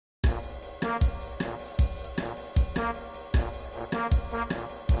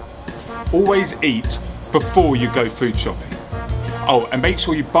Always eat before you go food shopping. Oh, and make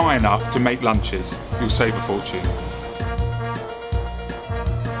sure you buy enough to make lunches. You'll save a fortune.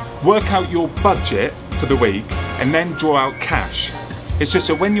 Work out your budget for the week and then draw out cash. It's just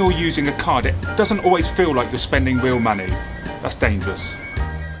that when you're using a card, it doesn't always feel like you're spending real money. That's dangerous.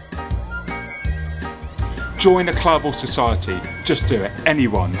 Join a club or society. Just do it,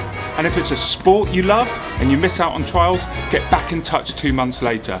 anyone. And if it's a sport you love and you miss out on trials, get back in touch 2 months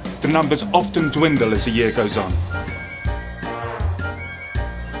later. The numbers often dwindle as the year goes on.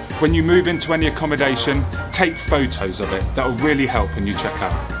 When you move into any accommodation, take photos of it. That will really help when you check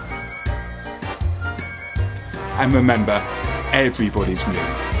out. And remember, everybody's new.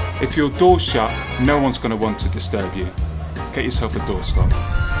 If your door's shut, no one's going to want to disturb you. Get yourself a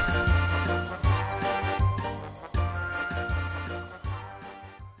doorstop.